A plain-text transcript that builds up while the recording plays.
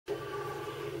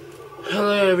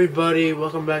Hello everybody,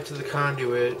 welcome back to the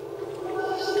Conduit.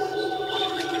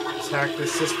 Let's hack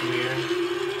this system here.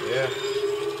 Yeah.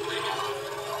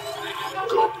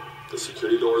 Go. The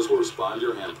security doors will respond to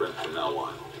your handprint from now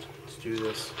on. Let's do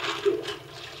this.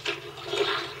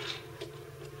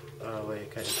 Oh wait,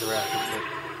 kind of interactive.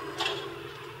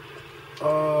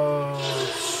 Oh,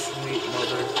 sweet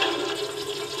mother.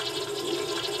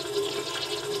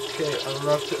 Okay,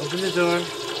 unlock to open the door.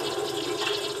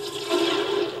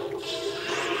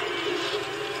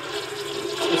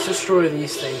 Let's destroy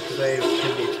these things because they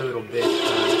can be a total bitch.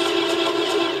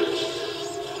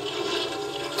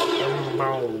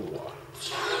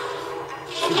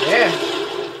 Yeah,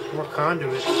 more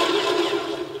Conduit,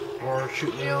 more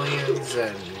shooting aliens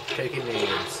and taking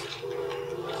names,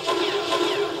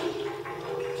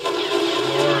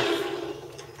 more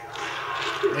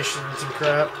missions and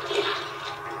crap.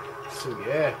 So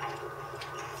yeah,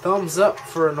 thumbs up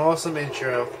for an awesome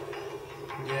intro.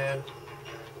 Yeah.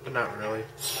 But not really.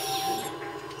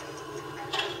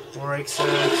 More exits,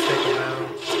 take them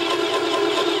out.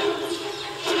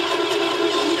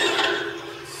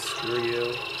 Screw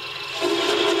you.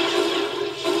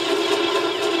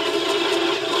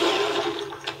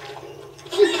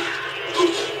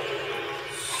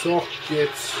 Suck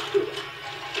it.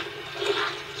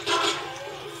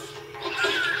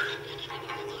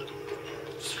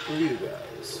 Screw you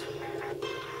guys.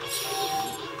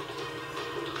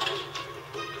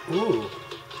 Ooh.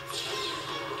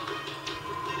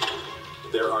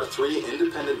 There are 3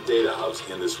 independent data hubs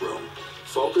in this room.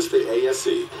 Focus the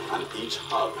ASE on each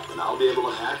hub, and I'll be able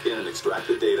to hack in and extract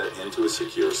the data into a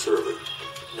secure server.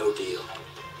 No deal.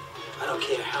 I don't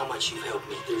care how much you've helped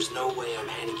me. There's no way I'm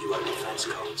handing you our defense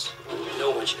codes.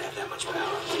 No one should have that much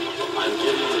power. I'm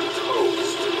giving you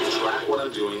codes to track what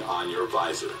I'm doing on your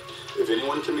visor. If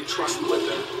anyone can be trusted with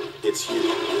them, it's you.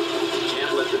 You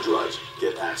can't let the drudge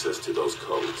get access to those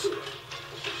codes.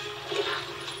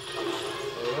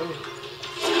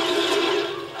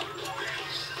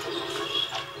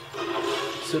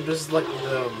 So this is like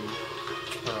the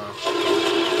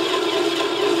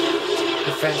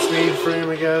defense mainframe,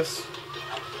 I guess.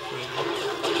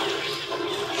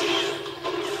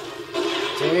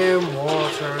 Damn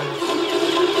waters.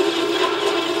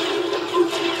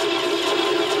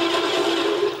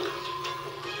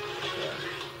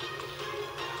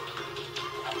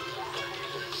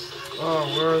 Oh,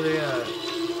 where are they at?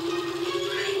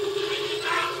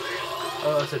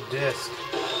 Oh, that's a disc.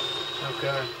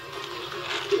 Okay.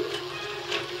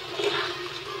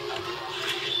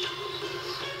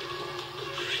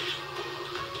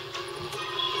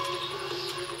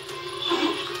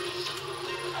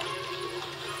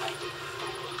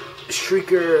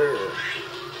 Shrieker.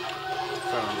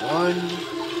 Found one.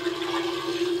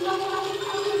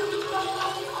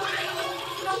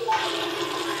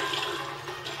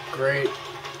 Great.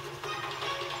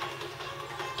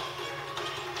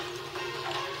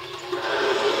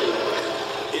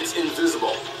 It's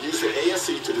invisible. Use the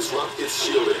ASE to disrupt its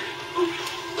shielding.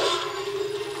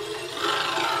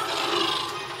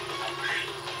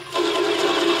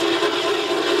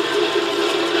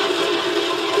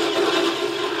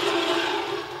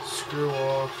 Screw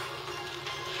off.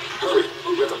 Hurry!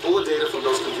 We have to pull the data from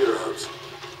those computer hubs.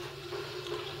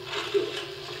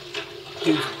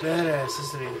 Dude's badass,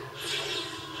 isn't he?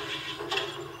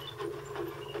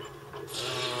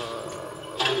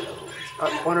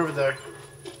 One over there.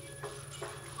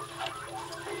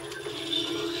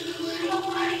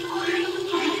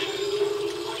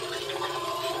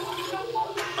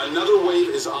 Another wave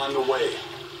is on the way.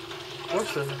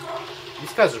 What's the...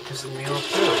 These guys are pissing me off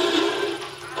too.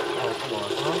 Oh, come on,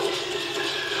 huh?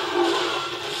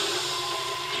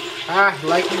 Ah, you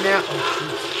like me now? Oh,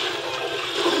 jeez.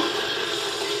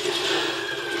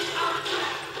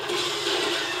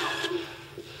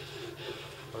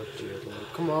 Oh, dear Lord.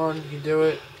 Come on, you can do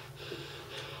it.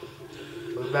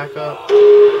 Go back up.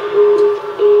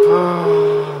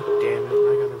 Oh, damn it. I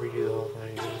gotta redo the whole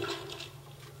thing again.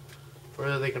 Where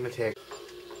are they gonna take?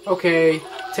 Okay,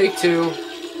 take 2.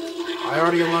 I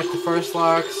already unlocked the first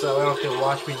lock, so I don't have to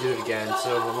watch me do it again.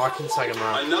 So I'm unlocking the second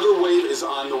lock. Another wave is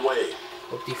on the way.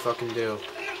 What do you fucking do?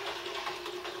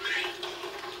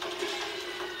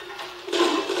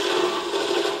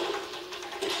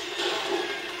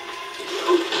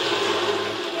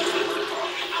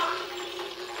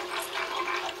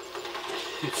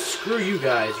 Dude, screw you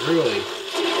guys, really.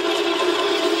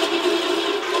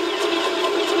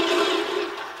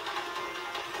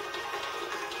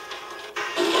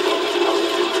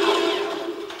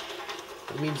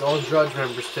 That means all Drudge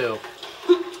members too.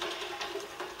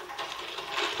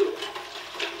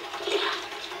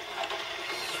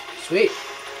 Sweet.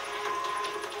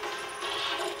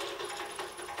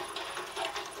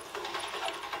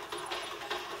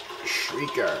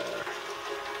 Shrieker.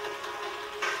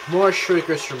 More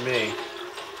shriekers for me.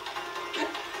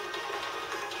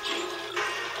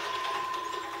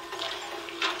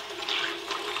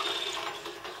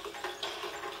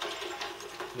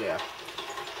 Yeah.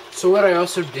 So what I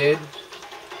also did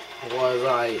was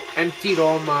I emptied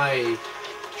all my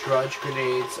drudge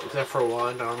grenades except for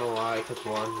one. I don't know why I kept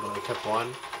one, but I kept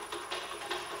one.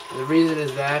 And the reason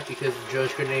is that because the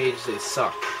drudge grenades, they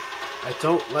suck. I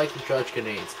don't like the drudge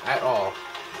grenades at all.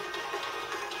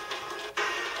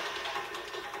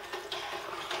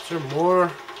 Is there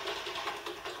more?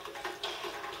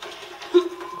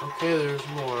 Okay, there's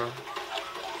more.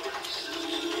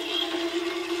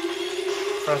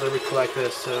 Further recollect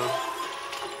this, so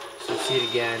see it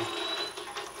again.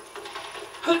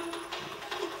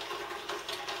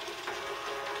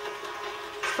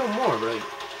 Still more, right?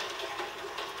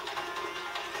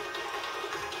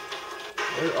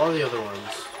 Where are all the other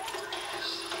ones?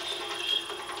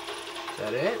 Is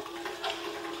that it?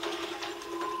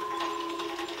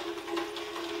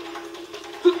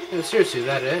 No, seriously, is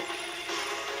that it?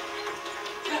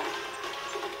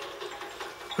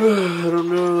 I don't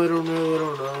know.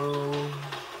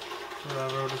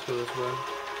 Whatever, I'll just go this way.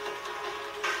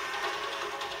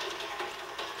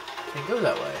 Can't go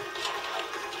that way.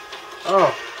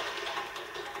 Oh!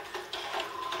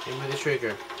 Give me the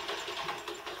trigger.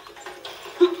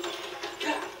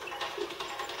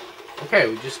 Okay,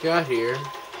 we just got here.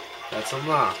 That's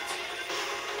unlocked.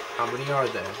 How many are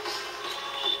there?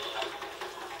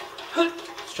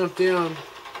 Let's jump down.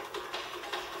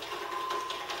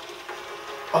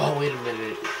 Oh, wait a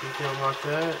minute. You can unlock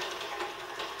that?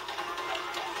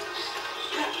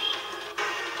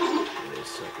 Wait a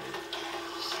second.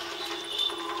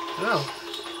 No.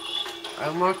 I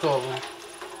unlocked all of them.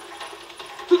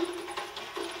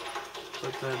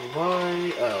 But then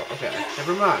why? Oh, okay.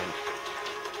 Never mind.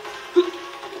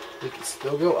 We can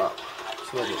still go up.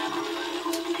 Slowly.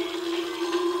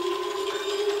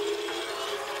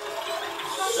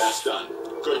 That's done.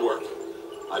 Good work.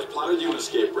 I've plotted you an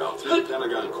escape route through the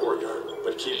Pentagon courtyard,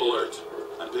 but keep alert.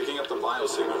 I'm picking up the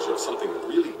biosignature of something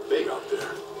really big out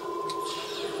there.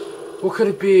 What could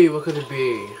it be? What could it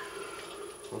be?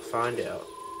 We'll find out.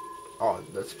 Oh,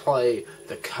 let's play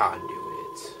the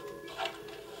Conduit.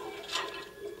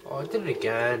 Oh, I did it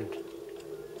again.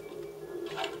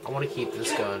 I want to keep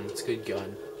this gun. It's a good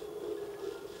gun.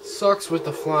 Sucks with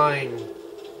the flying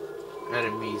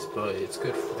enemies, but it's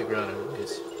good for the ground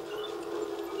enemies.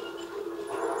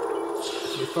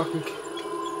 You fucking...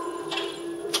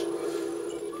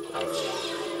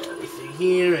 anything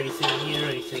here, anything here,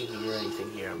 anything here, anything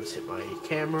here. I'm gonna hit my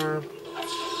camera.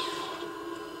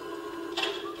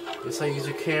 Guess I use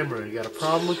a camera. You got a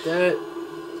problem with that?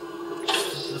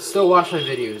 Still watch my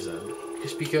videos then.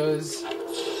 Just because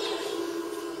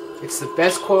it's the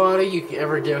best quality you can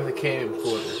ever get with a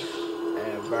camcorder.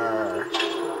 Ever.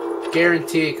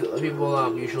 Guaranteed, people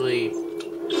usually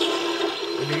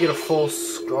if you get a full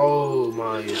oh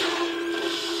my, you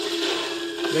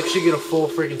actually get a full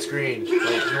freaking screen.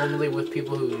 Like normally with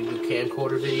people who do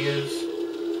camcorder videos,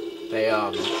 they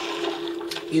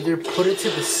either put it to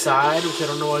the side, which I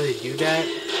don't know why they do that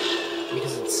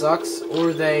because it sucks,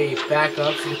 or they back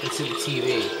up so you can see the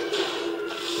TV.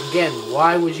 Again,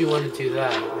 why would you want to do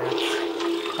that?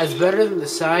 That's better than the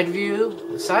side view.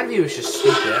 The side view is just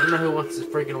stupid. I don't know who wants to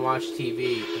freaking watch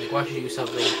TV and like watch you do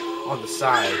something on the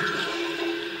side.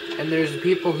 And there's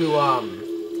people who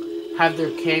have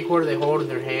their camcorder they hold in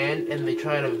their hand and they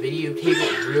try to videotape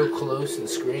it real close to the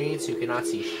screen so you cannot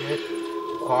see shit.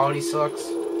 The quality sucks.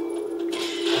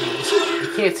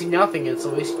 You can't see nothing and it's a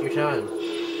waste of your time.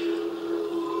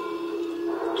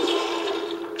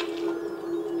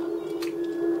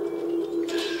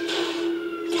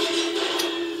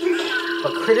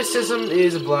 But criticism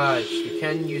is obliged. You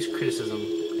can use criticism.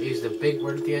 I used a big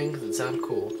word at the end because it sounded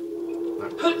cool.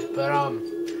 Not really. But,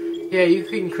 yeah, you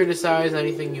can criticize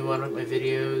anything you want with my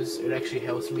videos. It actually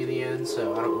helps me in the end,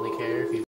 so I don't really care if you